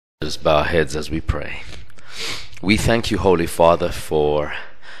Let us bow our heads as we pray. We thank you, Holy Father, for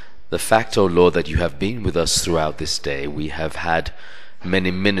the fact, O Lord, that you have been with us throughout this day. We have had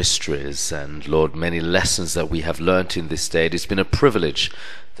many ministries and, Lord, many lessons that we have learnt in this day. It has been a privilege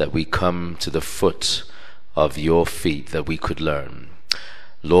that we come to the foot of your feet that we could learn.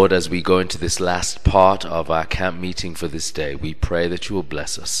 Lord, as we go into this last part of our camp meeting for this day, we pray that you will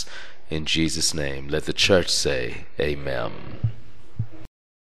bless us. In Jesus' name, let the church say, Amen.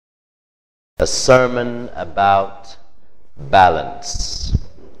 A sermon about balance.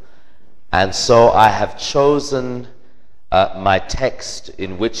 And so I have chosen my text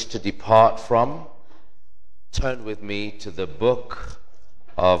in which to depart from. Turn with me to the book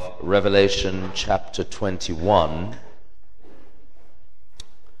of Revelation chapter 21.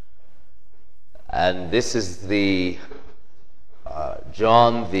 And this is the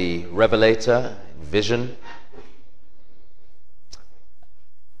John the Revelator vision.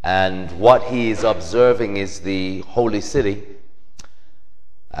 And what he is observing is the holy city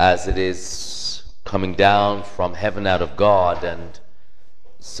as it is coming down from heaven out of God. And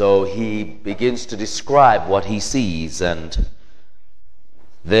so he begins to describe what he sees. And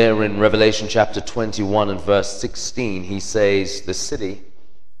there in Revelation chapter 21 and verse 16, he says, the city,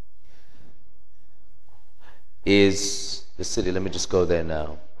 let me just go there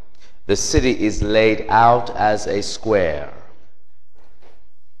now. The city is laid out as a square,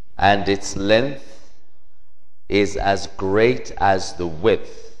 and its length is as great as the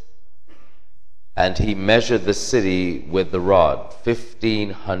width. And he measured the city with the rod,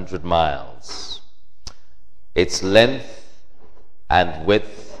 1,500 miles. Its length and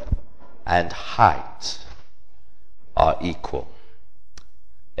width and height are equal.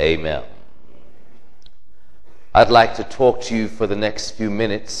 Amen. I'd like to talk to you for the next few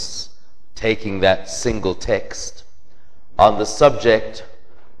minutes, taking that single text, on the subject,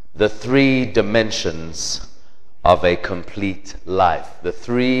 the three dimensions of a complete life. The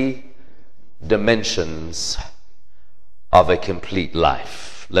three dimensions of a complete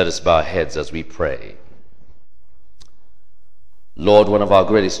life. Let us bow our heads as we pray. Lord, one of our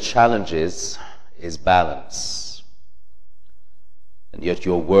greatest challenges is balance. And yet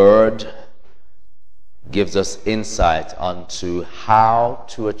your word gives us insight onto how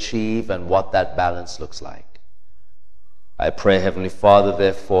to achieve and what that balance looks like. I pray, Heavenly Father,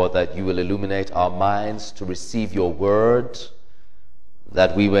 therefore, that you will illuminate our minds to receive your word,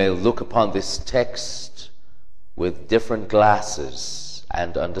 that we may look upon this text with different glasses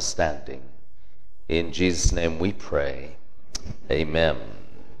and understanding. In Jesus' name we pray. Amen.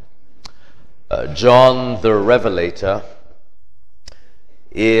 John the Revelator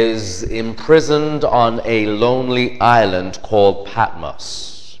is imprisoned on a lonely island called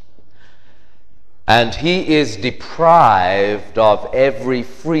Patmos. And he is deprived of every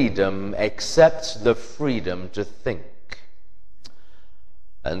freedom except the freedom to think.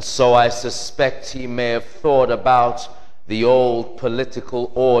 And so I suspect he may have thought about the old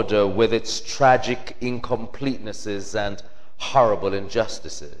political order with its tragic incompletenesses and horrible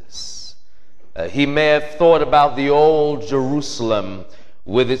injustices. He may have thought about the old Jerusalem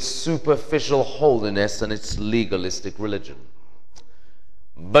with its superficial holiness and its legalistic religion.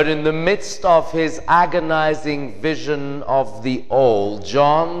 But in the midst of his agonizing vision of the old,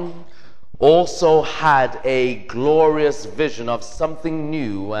 John also had a glorious vision of something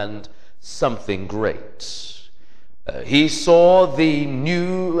new and something great. He saw the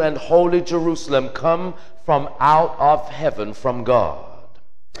new and holy Jerusalem come from out of heaven from God.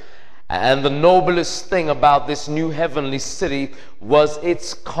 And the noblest thing about this new heavenly city was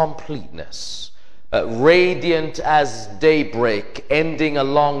its completeness. Radiant as daybreak, ending a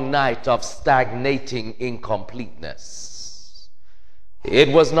long night of stagnating incompleteness. It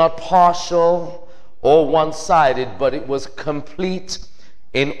was not partial or one-sided, but it was complete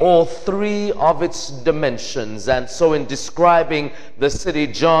in all three of its dimensions. And so in describing the city,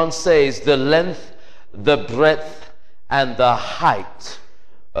 John says the length, the breadth, and the height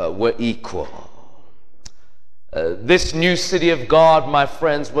were equal. This new city of God, my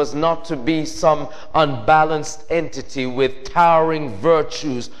friends, was not to be some unbalanced entity with towering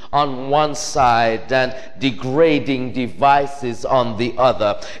virtues on one side and degrading devices on the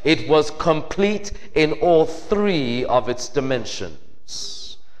other. It was complete in all three of its dimensions.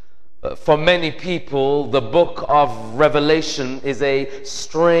 For many people, the book of Revelation is a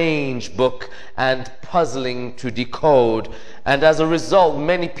strange book and puzzling to decode. And as a result,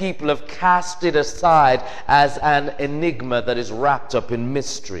 many people have cast it aside as an enigma that is wrapped up in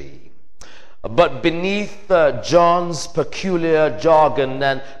mystery. But beneath John's peculiar jargon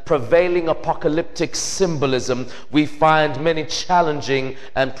and prevailing apocalyptic symbolism, we find many challenging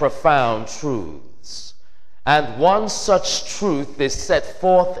and profound truths. And one such truth is set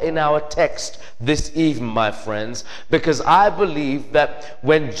forth in our text this evening, my friends, because I believe that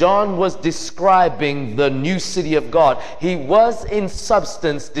when John was describing the new city of God, he was in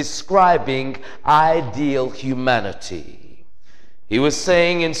substance describing ideal humanity. He was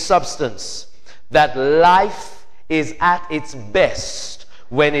saying in substance that life is at its best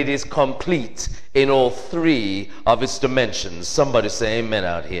when it is complete in all three of its dimensions. Somebody say amen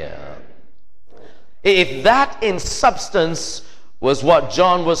out here. If that in substance was what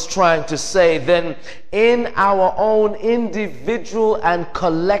John was trying to say, then in our own individual and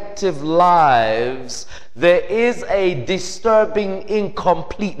collective lives, there is a disturbing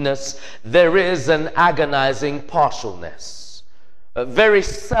incompleteness. There is an agonizing partialness. Very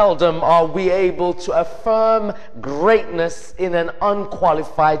seldom are we able to affirm greatness in an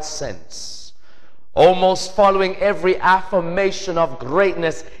unqualified sense. Almost following every affirmation of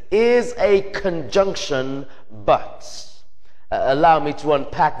greatness is a conjunction but. Allow me to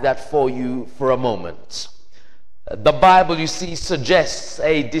unpack that for you for a moment. The Bible, you see, suggests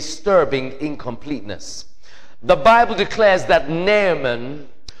a disturbing incompleteness. The Bible declares that Naaman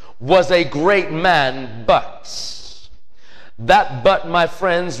was a great man, but that but, my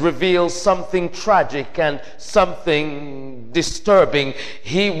friends, reveals something tragic and something disturbing.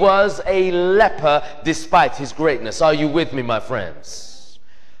 He was a leper despite his greatness. Are you with me, my friends?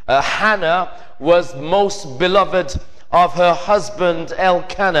 Hannah was most beloved of her husband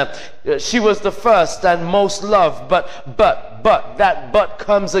Elkanah. She was the first and most loved, but that but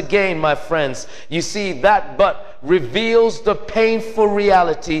comes again, my friends. You see, that but reveals the painful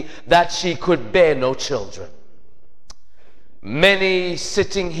reality that she could bear no children. Many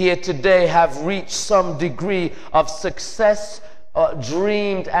sitting here today have reached some degree of success,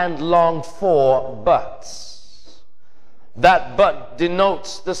 dreamed and longed for, but that but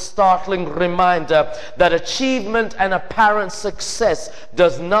denotes the startling reminder that achievement and apparent success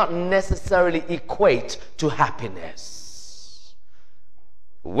does not necessarily equate to happiness.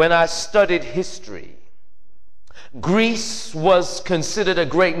 When I studied history, Greece was considered a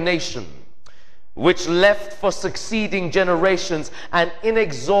great nation, which left for succeeding generations an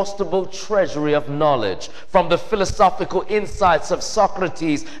inexhaustible treasury of knowledge, from the philosophical insights of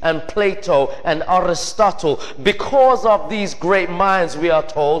Socrates and Plato and Aristotle. Because of these great minds, we are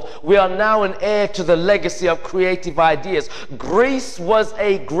told, we are now an heir to the legacy of creative ideas. Greece was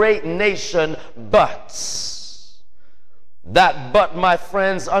a great nation, but that but, my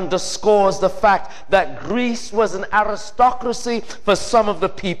friends, underscores the fact that Greece was an aristocracy for some of the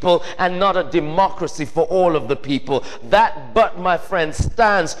people and not a democracy for all of the people. That but, my friends,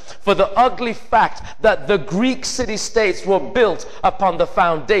 stands for the ugly fact that the Greek city-states were built upon the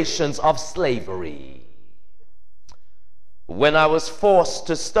foundations of slavery. When I was forced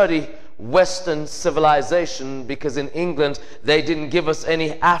to study Western civilization, because in England they didn't give us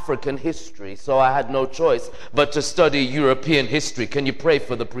any African history, so I had no choice but to study European history. Can you pray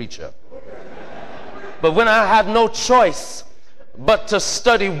for the preacher? But when I had no choice but to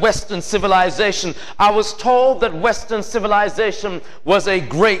study Western civilization, I was told that Western civilization was a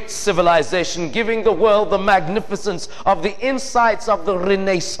great civilization, giving the world the magnificence of the insights of the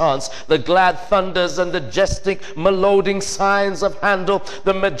Renaissance, the glad thunders and the majestic melodic signs of Handel,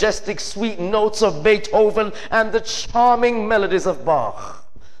 the majestic sweet notes of Beethoven, and the charming melodies of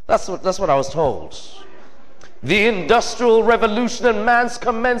Bach. That's what I was told. The Industrial Revolution and man's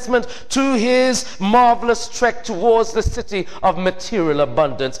commencement to his marvelous trek towards the city of material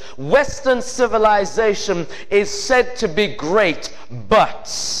abundance. Western civilization is said to be great, but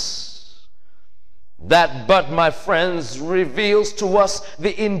that but, my friends, reveals to us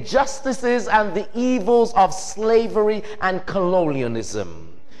the injustices and the evils of slavery and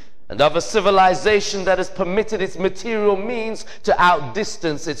colonialism, and of a civilization that has permitted its material means to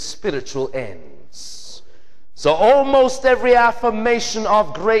outdistance its spiritual ends. So almost every affirmation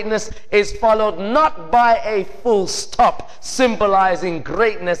of greatness is followed not by a full stop symbolizing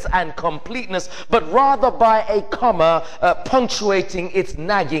greatness and completeness, but rather by a comma punctuating its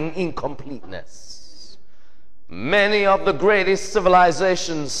nagging incompleteness. Many of the greatest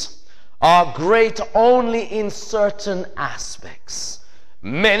civilizations are great only in certain aspects.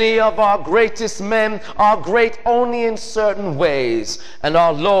 Many of our greatest men are great only in certain ways and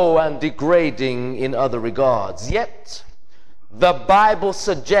are low and degrading in other regards. Yet, the Bible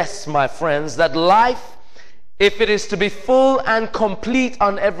suggests, my friends, that life if it is to be full and complete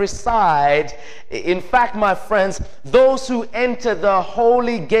on every side, in fact, my friends, those who enter the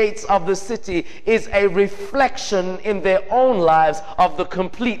holy gates of the city is a reflection in their own lives of the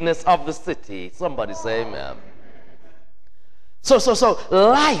completeness of the city. Somebody say amen. So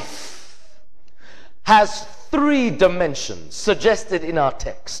life has three dimensions suggested in our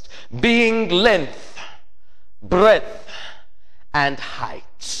text, being length, breadth, and height.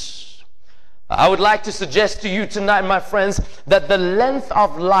 I would like to suggest to you tonight, my friends, that the length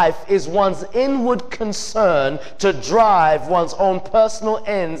of life is one's inward concern to drive one's own personal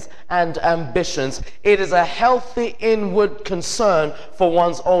ends and ambitions. It is a healthy inward concern for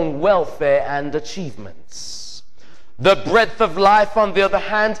one's own welfare and achievements. The breadth of life, on the other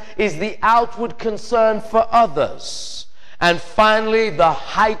hand, is the outward concern for others. And finally, the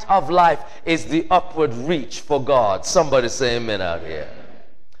height of life is the upward reach for God. Somebody say amen out here.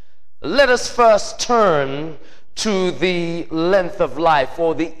 Let us first turn to the length of life,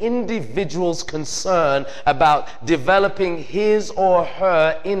 or the individual's concern about developing his or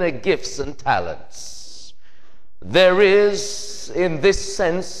her inner gifts and talents. There is, in this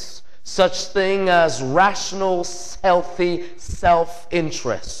sense, such thing as rational, healthy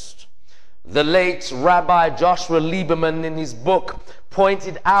self-interest. The late Rabbi Joshua Lieberman, in his book,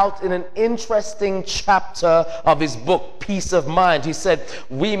 pointed out in an interesting chapter of his book, Peace of Mind. He said,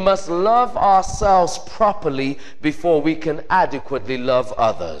 we must love ourselves properly before we can adequately love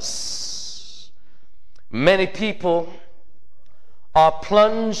others. Many people are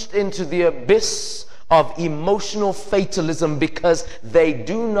plunged into the abyss of emotional fatalism because they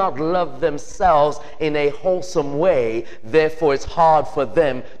do not love themselves in a wholesome way. Therefore, it's hard for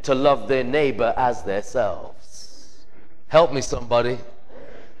them to love their neighbor as themselves. Help me, somebody.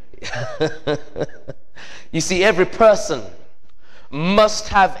 You see, every person must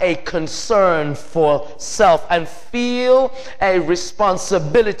have a concern for self and feel a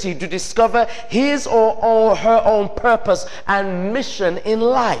responsibility to discover his or her own purpose and mission in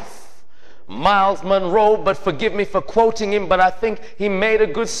life. Miles Monroe, but forgive me for quoting him, but I think he made a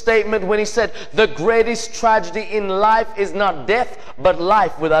good statement when he said, the greatest tragedy in life is not death, but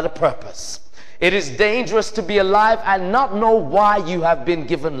life without a purpose. It is dangerous to be alive and not know why you have been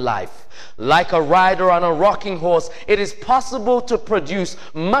given life. Like a rider on a rocking horse, it is possible to produce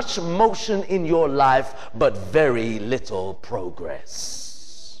much motion in your life, but very little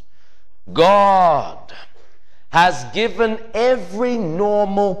progress. God has given every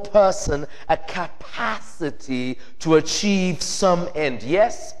normal person a capacity to achieve some end.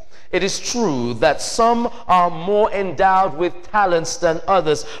 Yes, it is true that some are more endowed with talents than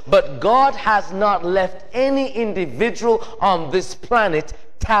others, but God has not left any individual on this planet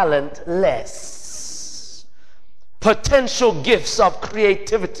talentless. Potential gifts of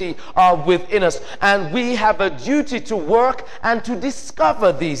creativity are within us, and we have a duty to work and to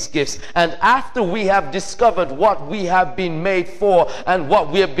discover these gifts. And after we have discovered what we have been made for and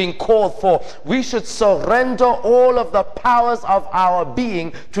what we have been called for, we should surrender all of the powers of our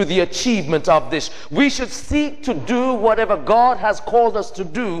being to the achievement of this. We should seek to do whatever God has called us to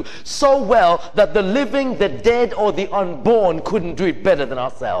do so well that the living, the dead, or the unborn couldn't do it better than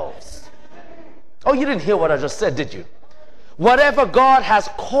ourselves. Oh, you didn't hear what I just said, did you? Whatever God has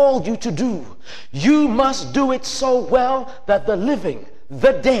called you to do, you must do it so well that the living,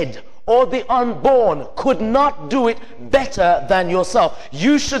 the dead, or the unborn could not do it better than yourself.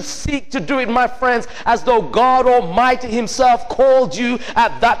 You should seek to do it, my friends, as though God Almighty himself called you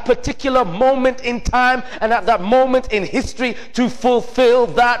at that particular moment in time and at that moment in history to fulfill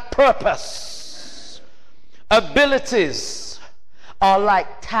that purpose. Abilities are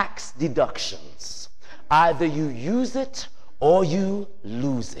like tax deductions. Either you use it or you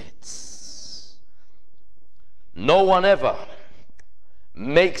lose it. No one ever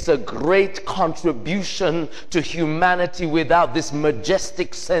makes a great contribution to humanity without this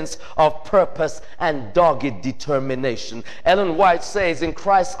majestic sense of purpose and dogged determination. Ellen White says in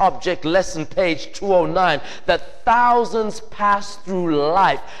Christ's Object Lesson, page 209, that thousands pass through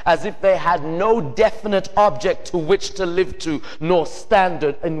life as if they had no definite object to which to live to, nor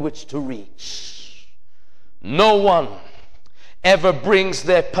standard in which to reach. No one ever brings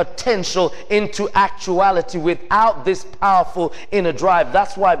their potential into actuality without this powerful inner drive.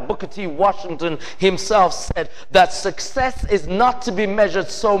 That's why Booker T. Washington himself said that success is not to be measured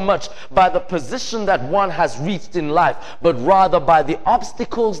so much by the position that one has reached in life, but rather by the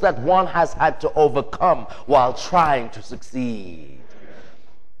obstacles that one has had to overcome while trying to succeed.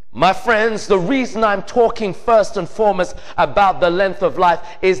 My friends, the reason I'm talking first and foremost about the length of life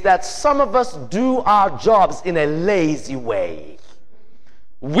is that some of us do our jobs in a lazy way.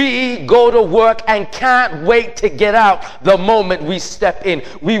 We go to work and can't wait to get out the moment we step in.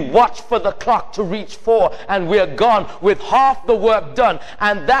 We watch for the clock to reach 4 and we're gone with half the work done.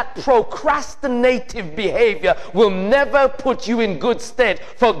 And that procrastinative behavior will never put you in good stead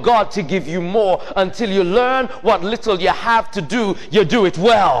for God to give you more. Until you learn what little you have to do, you do it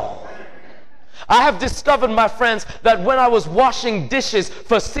well. I have discovered, my friends, that when I was washing dishes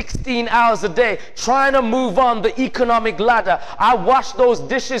for 16 hours a day, trying to move on the economic ladder, I washed those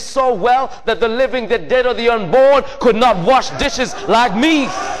dishes so well that the living, the dead, or the unborn could not wash dishes like me.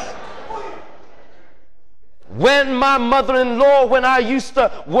 When my mother-in-law, when I used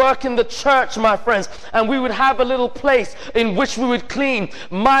to work in the church, my friends, and we would have a little place in which we would clean,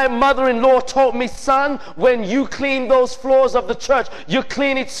 my mother-in-law told me, son, when you clean those floors of the church, you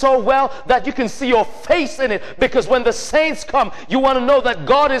clean it so well that you can see your face in it, because when the saints come, you want to know that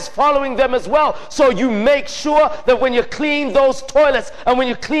God is following them as well. So you make sure that when you clean those toilets and when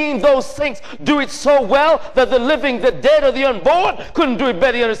you clean those sinks, do it so well that the living, the dead, or the unborn couldn't do it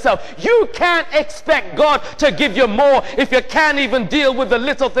better than yourself. You can't expect God to give you more if you can't even deal with the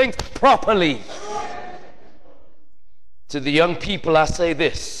little things properly. To the young people, I say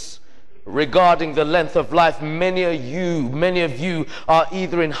this regarding the length of life. Many of you are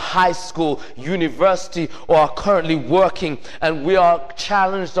either in high school, university, or are currently working, and we are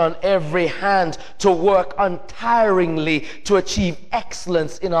challenged on every hand to work untiringly to achieve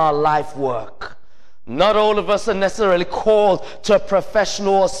excellence in our life work. Not all of us are necessarily called to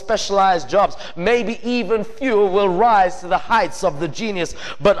professional or specialized jobs. Maybe even fewer will rise to the heights of the genius.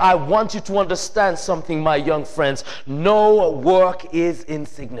 But I want you to understand something, my young friends. No work is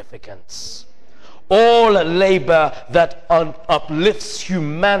insignificant. All labor that uplifts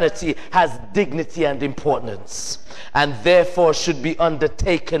humanity has dignity and importance, and therefore should be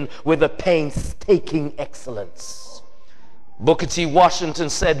undertaken with a painstaking excellence. Booker T. Washington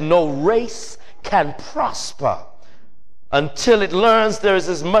said, no race can prosper until it learns there is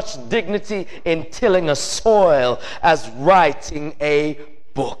as much dignity in tilling a soil as writing a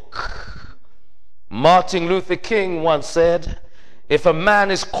book. Martin Luther King once said, if a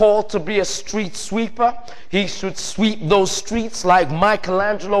man is called to be a street sweeper, he should sweep those streets like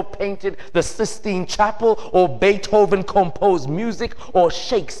Michelangelo painted the Sistine Chapel, or Beethoven composed music, or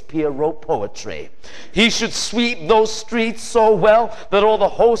Shakespeare wrote poetry. He should sweep those streets so well that all the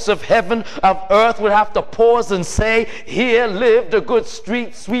hosts of heaven, of earth, would have to pause and say, here lived a good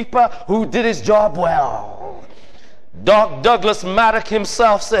street sweeper who did his job well. Douglas Maddock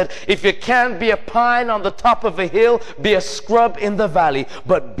himself said, if you can't be a pine on the top of a hill, be a scrub in the valley,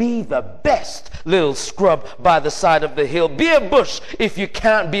 but be the best little scrub by the side of the hill. Be a bush if you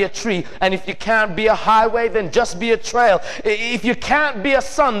can't be a tree, and if you can't be a highway, then just be a trail. If you can't be a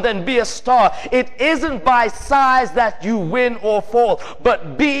sun, then be a star. It isn't by size that you win or fall,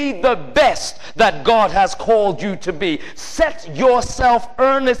 but be the best that God has called you to be. Set yourself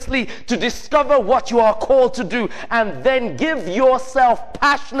earnestly to discover what you are called to do, and then give yourself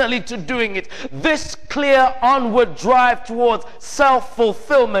passionately to doing it. This clear onward drive towards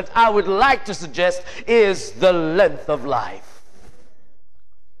self-fulfillment, I would like to suggest, is the length of life.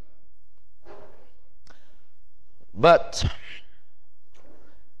 But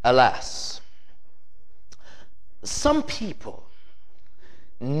alas, some people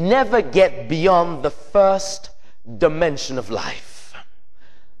never get beyond the first dimension of life.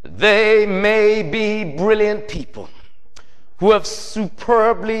 They may be brilliant people who have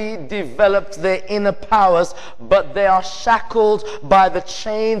superbly developed their inner powers, but they are shackled by the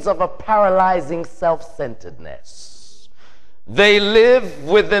chains of a paralyzing self-centeredness. They live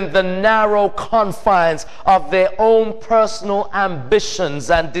within the narrow confines of their own personal ambitions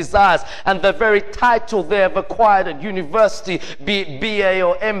and desires, and the very title they have acquired at university, be it BA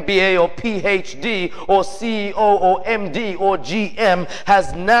or MBA or PhD or CEO or MD or GM,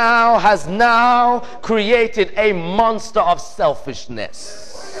 has now created a monster of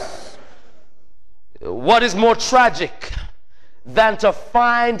selfishness. What is more tragic than to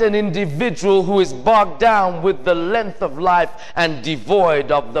find an individual who is bogged down with the length of life and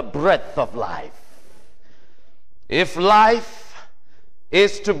devoid of the breadth of life? If life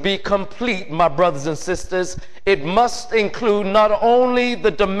is to be complete, my brothers and sisters, it must include not only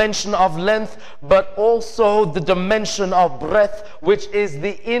the dimension of length, but also the dimension of breadth, which is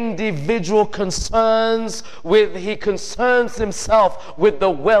the individual concerns with, he concerns himself with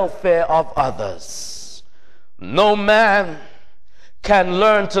the welfare of others. No man can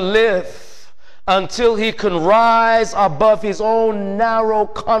learn to live until he can rise above his own narrow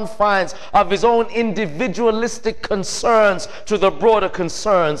confines of his own individualistic concerns to the broader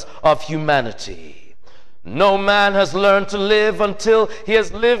concerns of humanity. No man has learned to live until he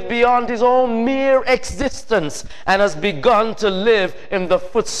has lived beyond his own mere existence and has begun to live in the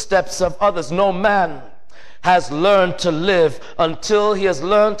footsteps of others. No man has learned to live until he has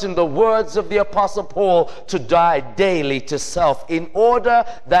learned, in the words of the Apostle Paul, to die daily to self in order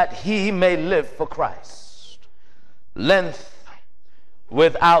that he may live for Christ. Length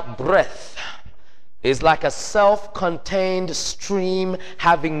without breadth is like a self-contained stream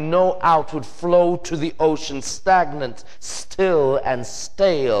having no outward flow to the ocean, stagnant, still, and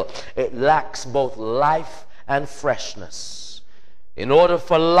stale. It lacks both life and freshness. In order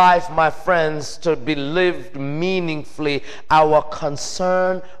for life, my friends, to be lived meaningfully, our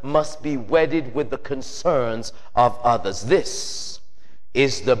concern must be wedded with the concerns of others. This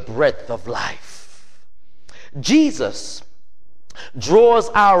is the breadth of life. Jesus draws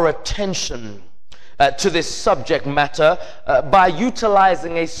our attention to this subject matter by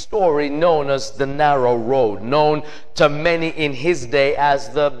utilizing a story known as the narrow road, known to many in his day as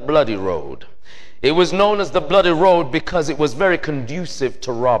the bloody road. It was known as the bloody road because it was very conducive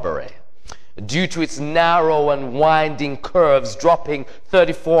to robbery, due to its narrow and winding curves, dropping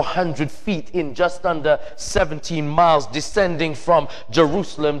 3,400 feet in just under 17 miles, descending from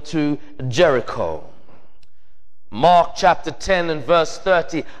Jerusalem to Jericho. Mark chapter 10 and verse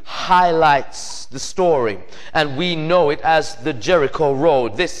 30 highlights the story, and we know it as the Jericho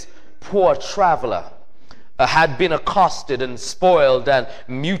Road. This poor traveler had been accosted and spoiled and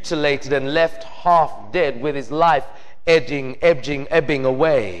mutilated and left half dead, with his life ebbing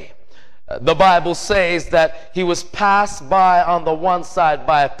away. The Bible says that he was passed by on the one side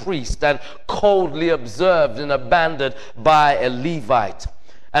by a priest and coldly observed and abandoned by a Levite.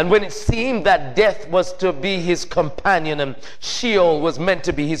 And when it seemed that death was to be his companion and Sheol was meant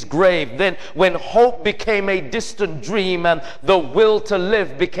to be his grave, then when hope became a distant dream and the will to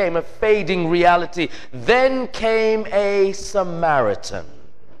live became a fading reality, then came a Samaritan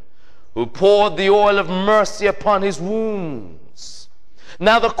who poured the oil of mercy upon his wounds.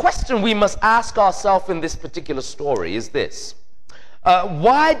 Now, the question we must ask ourselves in this particular story is this: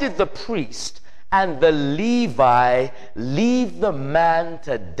 why did the priest and the Levi leave the man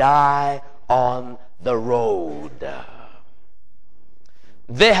to die on the road?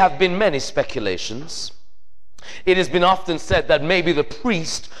 There have been many speculations. It has been often said that maybe the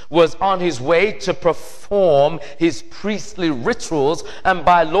priest was on his way to perform his priestly rituals, and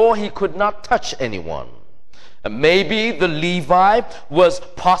by law he could not touch anyone. Maybe the Levi was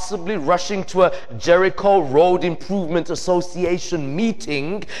possibly rushing to a Jericho Road Improvement Association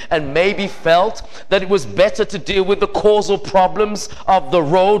meeting, and maybe felt that it was better to deal with the causal problems of the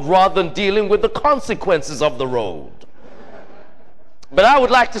road rather than dealing with the consequences of the road. But I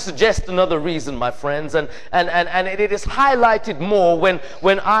would like to suggest another reason, my friends, and it is highlighted more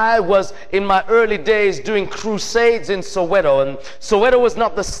when I was in my early days doing crusades in Soweto. And Soweto was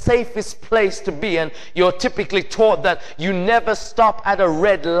not the safest place to be, and you're typically taught that you never stop at a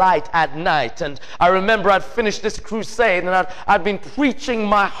red light at night. And I remember I'd finished this crusade and I'd been preaching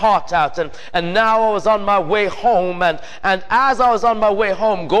my heart out, and now I was on my way home, and as I was on my way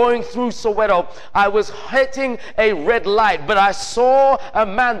home going through Soweto, I was hitting a red light, but I saw a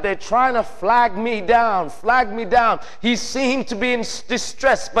man there trying to flag me down. He seemed to be in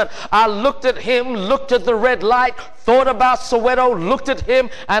distress, but I looked at him, looked at the red light, thought about Soweto, looked at him,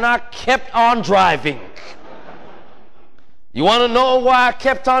 and I kept on driving. You want to know why I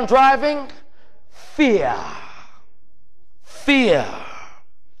kept on driving? Fear.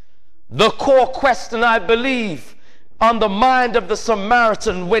 The core question, I believe, on the mind of the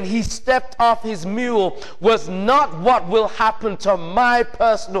Samaritan when he stepped off his mule was not what will happen to my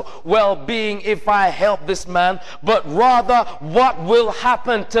personal well-being if I help this man, but rather what will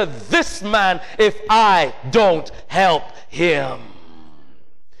happen to this man if I don't help him.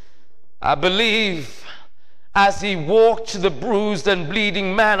 I believe as he walked to the bruised and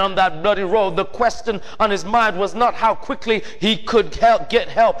bleeding man on that bloody road, the question on his mind was not how quickly he could get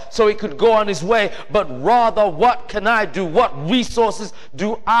help so he could go on his way, but rather, what can I do? What resources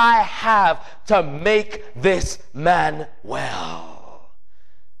do I have to make this man well?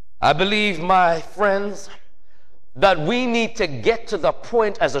 I believe, my friends, that we need to get to the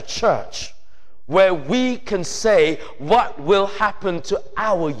point as a church where we can say, what will happen to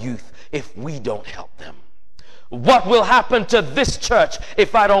our youth if we don't help them? What will happen to this church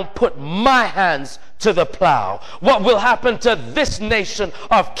if I don't put my hands to the plow? What will happen to this nation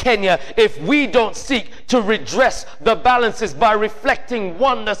of Kenya if we don't seek to redress the balances by reflecting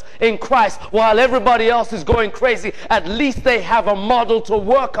oneness in Christ while everybody else is going crazy? At least they have a model to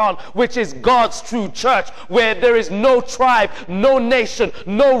work on, which is God's true church, where there is no tribe, no nation,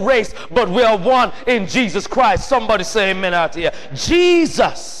 no race, but we are one in Jesus Christ. Somebody say amen out here.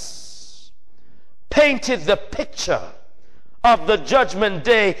 Jesus painted the picture of the judgment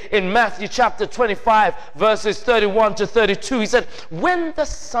day in Matthew chapter 25 verses 31 to 32. He said, when the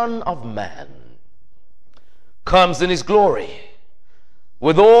Son of Man comes in his glory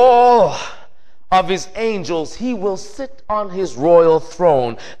with all of his angels, he will sit on his royal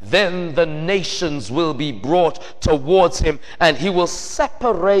throne. Then the nations will be brought towards him, and he will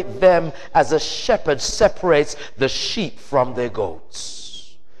separate them as a shepherd separates the sheep from their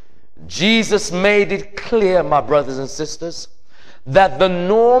goats. Jesus made it clear, my brothers and sisters, that the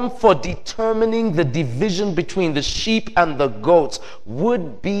norm for determining the division between the sheep and the goats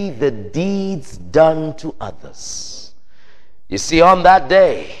would be the deeds done to others. You see, on that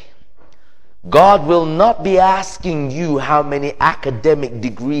day, God will not be asking you how many academic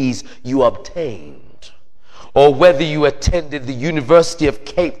degrees you obtained, or whether you attended the University of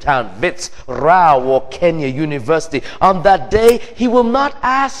Cape Town, Wits, Rao, or Kenya University. On that day, he will not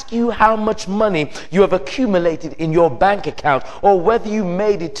ask you how much money you have accumulated in your bank account, or whether you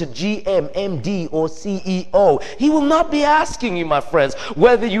made it to GM, MD, or CEO. He will not be asking you, my friends,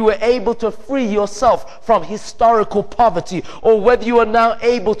 whether you were able to free yourself from historical poverty, or whether you are now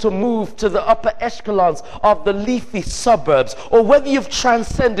able to move to the upper echelons of the leafy suburbs, or whether you've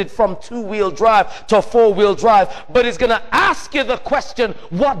transcended from two-wheel drive to four-wheel drive. But it's going to ask you the question,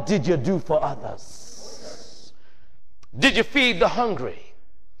 what did you do for others? Did you feed the hungry?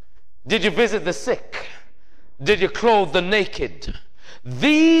 Did you visit the sick? Did you clothe the naked?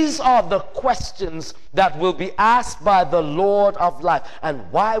 These are the questions that will be asked by the Lord of life.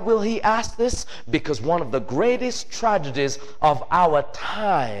 And why will he ask this? Because one of the greatest tragedies of our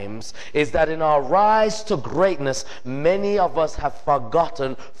times is that in our rise to greatness, many of us have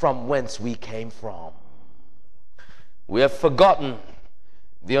forgotten from whence we came from. We have forgotten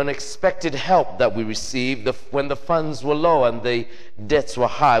the unexpected help that we received when the funds were low and the debts were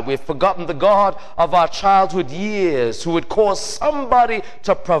high. We have forgotten the God of our childhood years who would cause somebody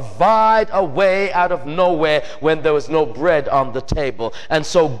to provide a way out of nowhere when there was no bread on the table. And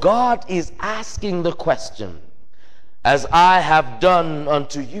so God is asking the question, as I have done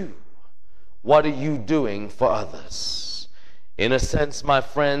unto you, what are you doing for others? In a sense, my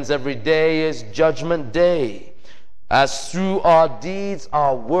friends, every day is Judgment Day, as through our deeds,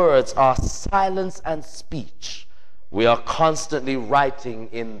 our words, our silence and speech, we are constantly writing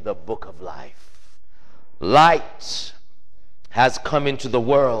in the book of life. Light has come into the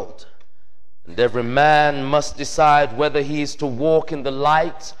world, and every man must decide whether he is to walk in the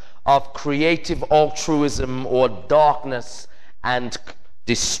light of creative altruism or darkness and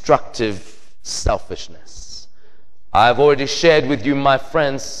destructive selfishness. I've already shared with you, my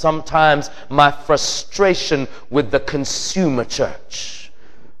friends, sometimes my frustration with the consumer church,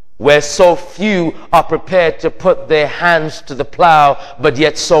 where so few are prepared to put their hands to the plow, but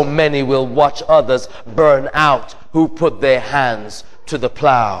yet so many will watch others burn out who put their hands to the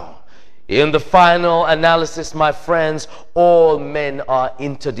plow. In the final analysis, my friends, all men are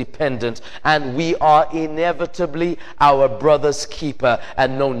interdependent, and we are inevitably our brother's keeper,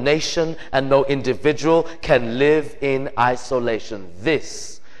 and no nation and no individual can live in isolation.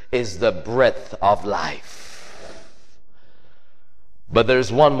 This is the breadth of life. But there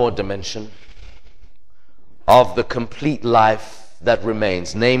is one more dimension of the complete life that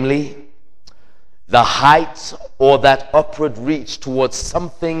remains, namely the height or that upward reach towards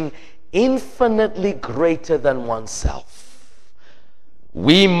something infinitely greater than oneself.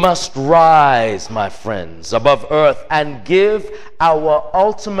 We must rise, my friends, above earth and give our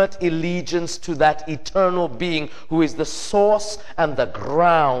ultimate allegiance to that eternal being who is the source and the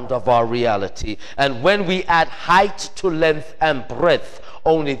ground of our reality. And when we add height to length and breadth,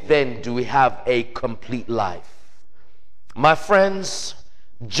 only then do we have a complete life. My friends,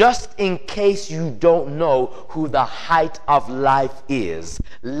 just in case you don't know who the height of life is,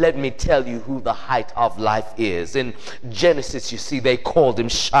 let me tell you who the height of life is. In Genesis, you see, they called him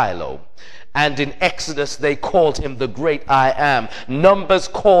Shiloh. And in Exodus, they called him the great I am. Numbers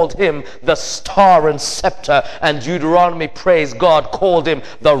called him the star and scepter. And Deuteronomy, praise God, called him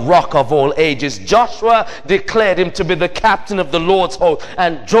the rock of all ages. Joshua declared him to be the captain of the Lord's host.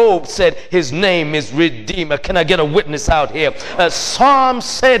 And Job said his name is Redeemer. Can I get a witness out here? Psalm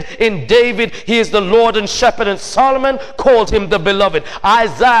said in David, he is the Lord and shepherd. And Solomon called him the beloved.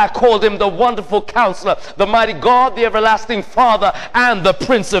 Isaiah called him the wonderful counselor, the mighty God, the everlasting Father, and the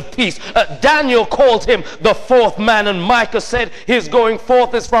Prince of Peace. Daniel called him the fourth man, and Micah said his going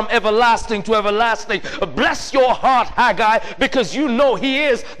forth is from everlasting to everlasting. Bless your heart, Haggai, because you know he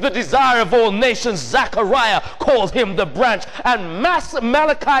is the desire of all nations. Zechariah called him the branch, and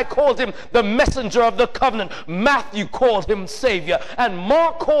Malachi called him the messenger of the covenant. Matthew called him Savior, and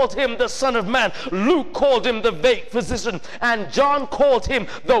Mark called him the Son of Man. Luke called him the physician, and John called him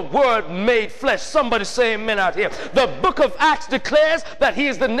the Word made flesh. Somebody say amen out here. The book of Acts declares that he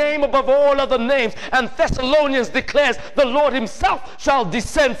is the name above all other names, and Thessalonians declares the Lord himself shall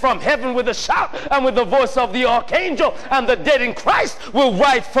descend from heaven with a shout and with the voice of the archangel, and the dead in Christ will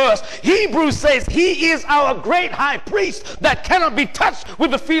rise first. Hebrews says he is our great high priest that cannot be touched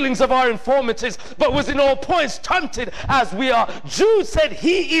with the feelings of our infirmities, but was in all points tempted as we are. Jude said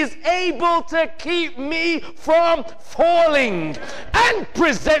he is able to keep me from falling and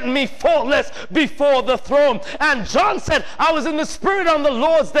present me faultless before the throne. And John said, I was in the Spirit on the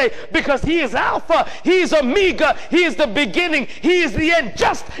Lord's day, because he is Alpha, he is Omega, he is the beginning, he is the end.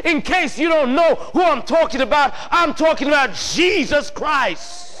 Just in case you don't know who I'm talking about Jesus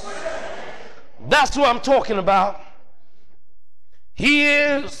Christ. That's who I'm talking about. He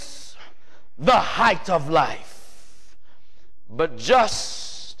is the height of life. But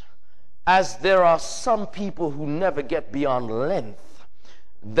just as there are some people who never get beyond length,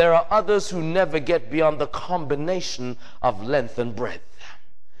 there are others who never get beyond the combination of length and breadth.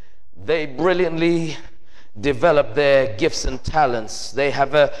 They brilliantly develop their gifts and talents. They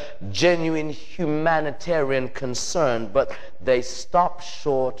have a genuine humanitarian concern, but they stop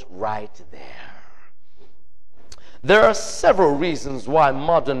short right there. There are several reasons why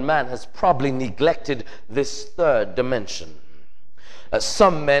modern man has probably neglected this third dimension.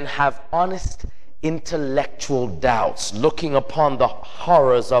 Some men have honest intellectual doubts, looking upon the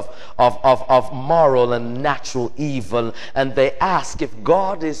horrors of moral and natural evil, and they ask, if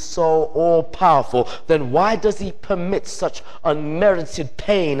God is so all-powerful, then why does he permit such unmerited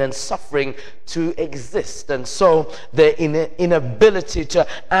pain and suffering to exist? And so their inability to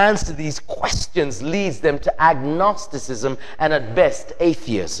answer these questions leads them to agnosticism and at best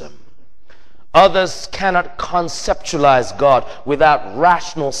atheism. Others cannot conceptualize God without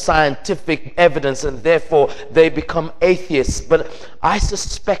rational scientific evidence, and therefore they become atheists. But I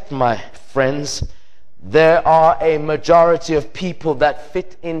suspect, my friends, there are a majority of people that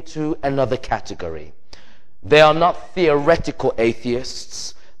fit into another category. They are not theoretical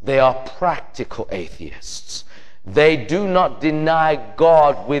atheists, they are practical atheists. They do not deny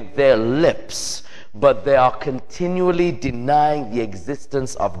God with their lips, but they are continually denying the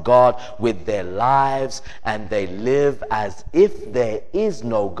existence of God with their lives, and they live as if there is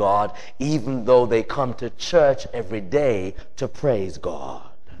no God, even though they come to church every day to praise God.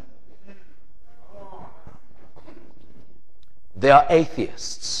 They are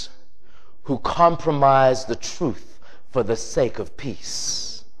atheists who compromise the truth for the sake of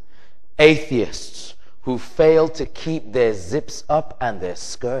peace. Atheists who fail to keep their zips up and their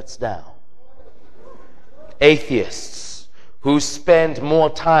skirts down. Atheists who spend more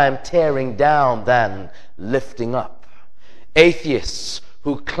time tearing down than lifting up. Atheists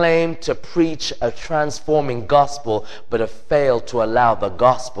who claim to preach a transforming gospel but have failed to allow the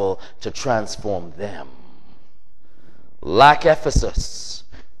gospel to transform them. Like Ephesus,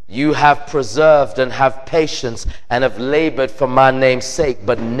 you have preserved and have patience and have labored for my name's sake,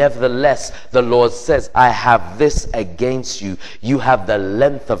 but nevertheless the Lord says, I have this against you. You have the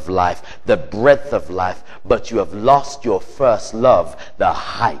length of life, the breadth of life, but you have lost your first love, the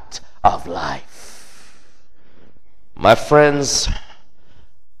height of life. My friends,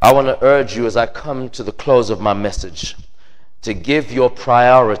 I want to urge you as I come to the close of my message to give your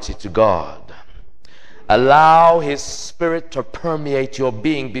priority to God. Allow his Spirit to permeate your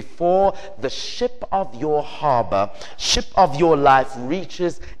being before the ship of your harbor, ship of your life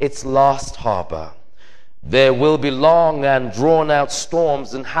reaches its last harbor. There will be long and drawn-out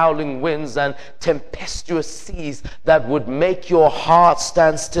storms and howling winds and tempestuous seas that would make your heart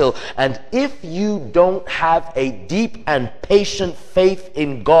stand still. And if you don't have a deep and patient faith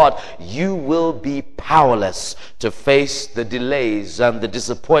in God, you will be powerless to face the delays and the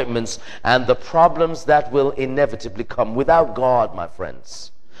disappointments and the problems that will inevitably come. Without God, my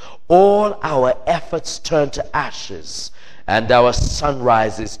friends, All our efforts turn to ashes, and our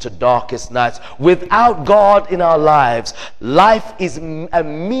sunrises to darkest nights. Without God in our lives, life is a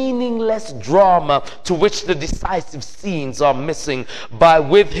meaningless drama to which the decisive scenes are missing.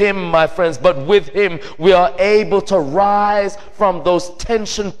 With Him, my friends, but with Him, we are able to rise from those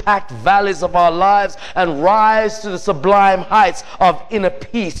tension-packed valleys of our lives and rise to the sublime heights of inner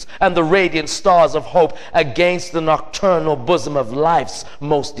peace and the radiant stars of hope against the nocturnal bosom of life's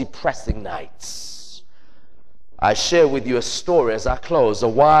most depressing nights. I share with you a story as I close. A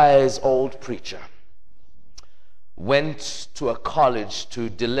wise old preacher went to a college to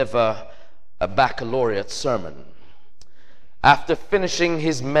deliver a baccalaureate sermon. After finishing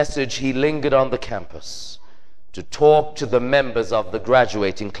his message, he lingered on the campus to talk to the members of the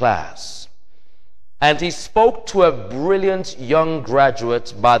graduating class. And he spoke to a brilliant young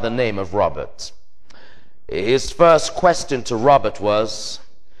graduate by the name of Robert. His first question to Robert was,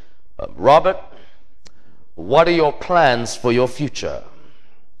 Robert, what are your plans for your future?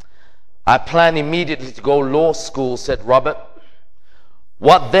 I plan immediately to go law school, said Robert.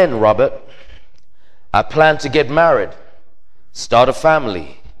 What then, Robert? I plan to get married, start a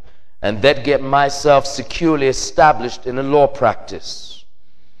family, and then get myself securely established in a law practice.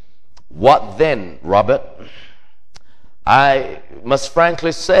 What then, Robert? I must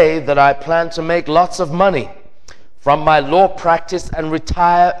frankly say that I plan to make lots of money from my law practice and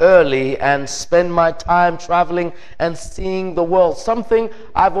retire early and spend my time traveling and seeing the world, something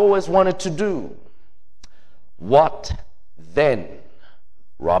I've always wanted to do. What then,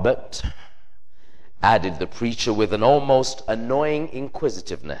 Robert? Added the preacher with an almost annoying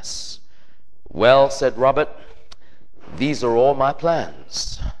inquisitiveness. Well, said Robert, these are all my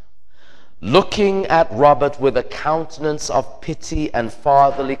plans. Looking at Robert with a countenance of pity and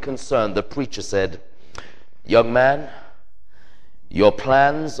fatherly concern, the preacher said, young man, your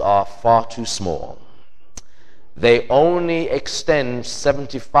plans are far too small. They only extend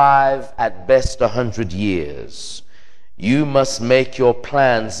 75, at best 100 years. You must make your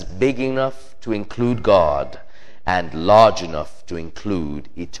plans big enough to include God and large enough to include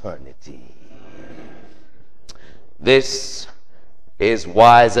eternity. This is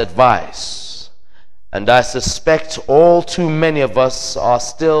wise advice, and I suspect all too many of us are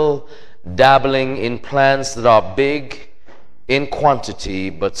still dabbling in plans that are big in quantity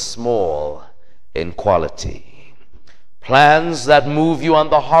but small in quality. Plans that move you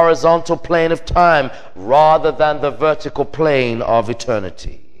on the horizontal plane of time rather than the vertical plane of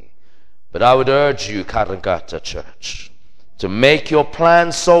eternity. But I would urge you, Karagata Church, to make your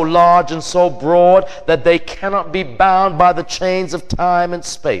plans so large and so broad that they cannot be bound by the chains of time and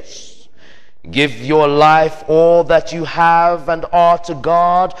space. Give your life all that you have and are to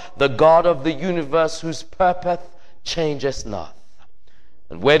God, the God of the universe, whose purpose changeth not.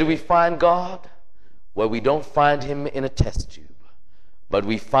 And where do we find God? Well, we don't find Him in a test tube, but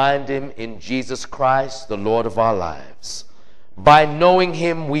we find Him in Jesus Christ, the Lord of our lives. By knowing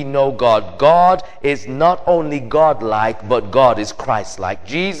Him, we know God. God is not only God-like, but God is Christ-like.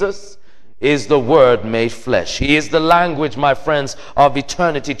 Jesus is the Word made flesh. He is the language, my friends, of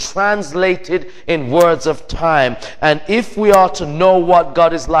eternity, translated in words of time. And if we are to know what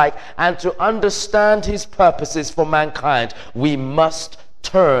God is like and to understand His purposes for mankind, we must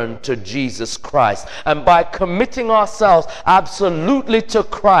turn to Jesus Christ. And by committing ourselves absolutely to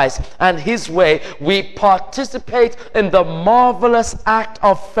Christ and His way, we participate in the marvelous act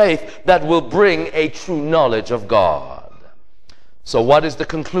of faith that will bring a true knowledge of God. So what is the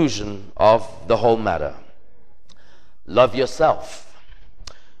conclusion of the whole matter? Love yourself.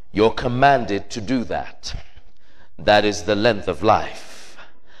 You're commanded to do that. That is the length of life.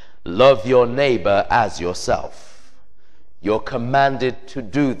 Love your neighbor as yourself. You're commanded to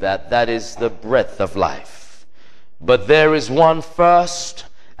do that. That is the breadth of life. But there is one first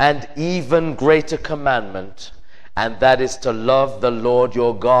and even greater commandment, and that is to love the Lord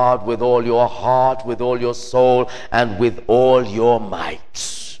your God with all your heart, with all your soul, and with all your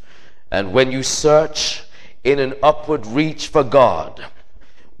might. And when you search in an upward reach for God,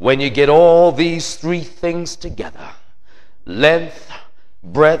 when you get all these three things together, length,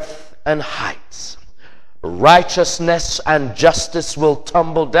 breadth, and height, righteousness and justice will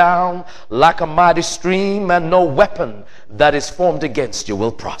tumble down like a mighty stream, and no weapon that is formed against you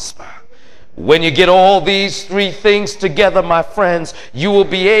will prosper. When you get all these three things together, my friends, you will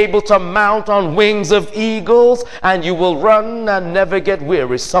be able to mount on wings of eagles, and you will run and never get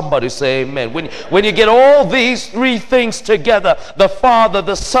weary. Somebody say amen. When you get all these three things together, the Father,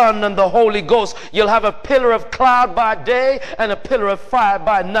 the Son, and the Holy Ghost, you'll have a pillar of cloud by day and a pillar of fire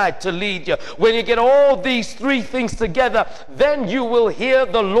by night to lead you. When you get all these three things together, then you will hear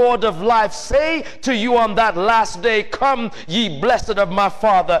the Lord of life say to you on that last day, "Come, ye blessed of my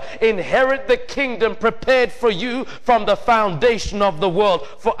Father, inherit the kingdom prepared for you from the foundation of the world.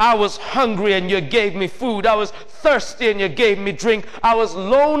 For I was hungry and you gave me food. I was thirsty and you gave me drink. I was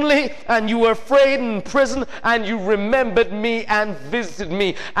lonely and you were afraid, in prison and you remembered me and visited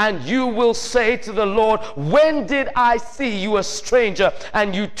me." And you will say to the Lord, "When did I see you a stranger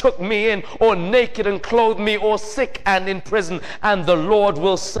and you took me in, or naked and clothed me, or sick and in prison?" And the Lord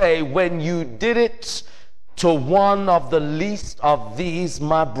will say, "When you did it to one of the least of these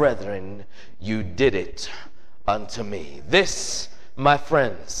my brethren, you did it unto me." This, my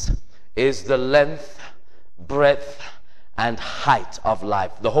friends, is the length, breadth, and height of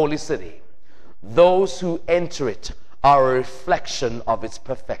life, the holy city. Those who enter it are a reflection of its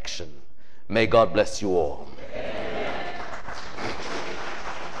perfection. May God bless you all. Amen.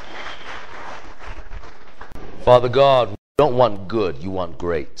 Father God, you don't want good, you want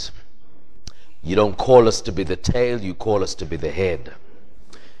great. You don't call us to be the tail, you call us to be the head.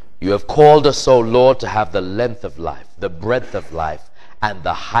 You have called us, O Lord, to have the length of life, the breadth of life, and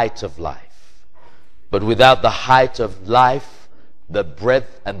the height of life. But without the height of life, the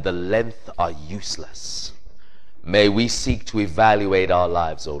breadth and the length are useless. May we seek to evaluate our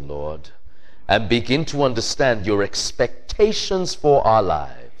lives, O Lord, and begin to understand your expectations for our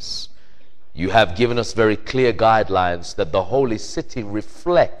lives. You have given us very clear guidelines that the holy city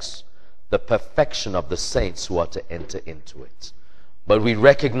reflects the perfection of the saints who are to enter into it. But we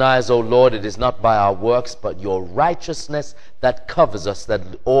recognize, O Lord, it is not by our works, but your righteousness that covers us, that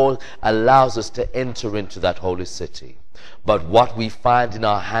all allows us to enter into that holy city. But what we find in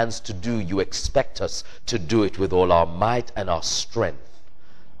our hands to do, you expect us to do it with all our might and our strength.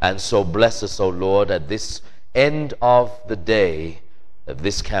 And so bless us, O Lord, at this end of the day of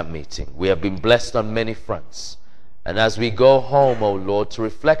this camp meeting. We have been blessed on many fronts. And as we go home, O Lord, to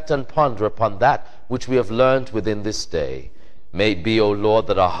reflect and ponder upon that which we have learned within this day, may it be, O Lord,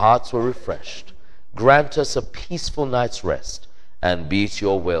 that our hearts were refreshed. Grant us a peaceful night's rest, and be it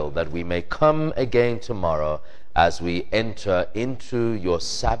your will that we may come again tomorrow as we enter into your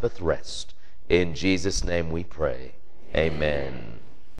Sabbath rest. In Jesus' name we pray. Amen.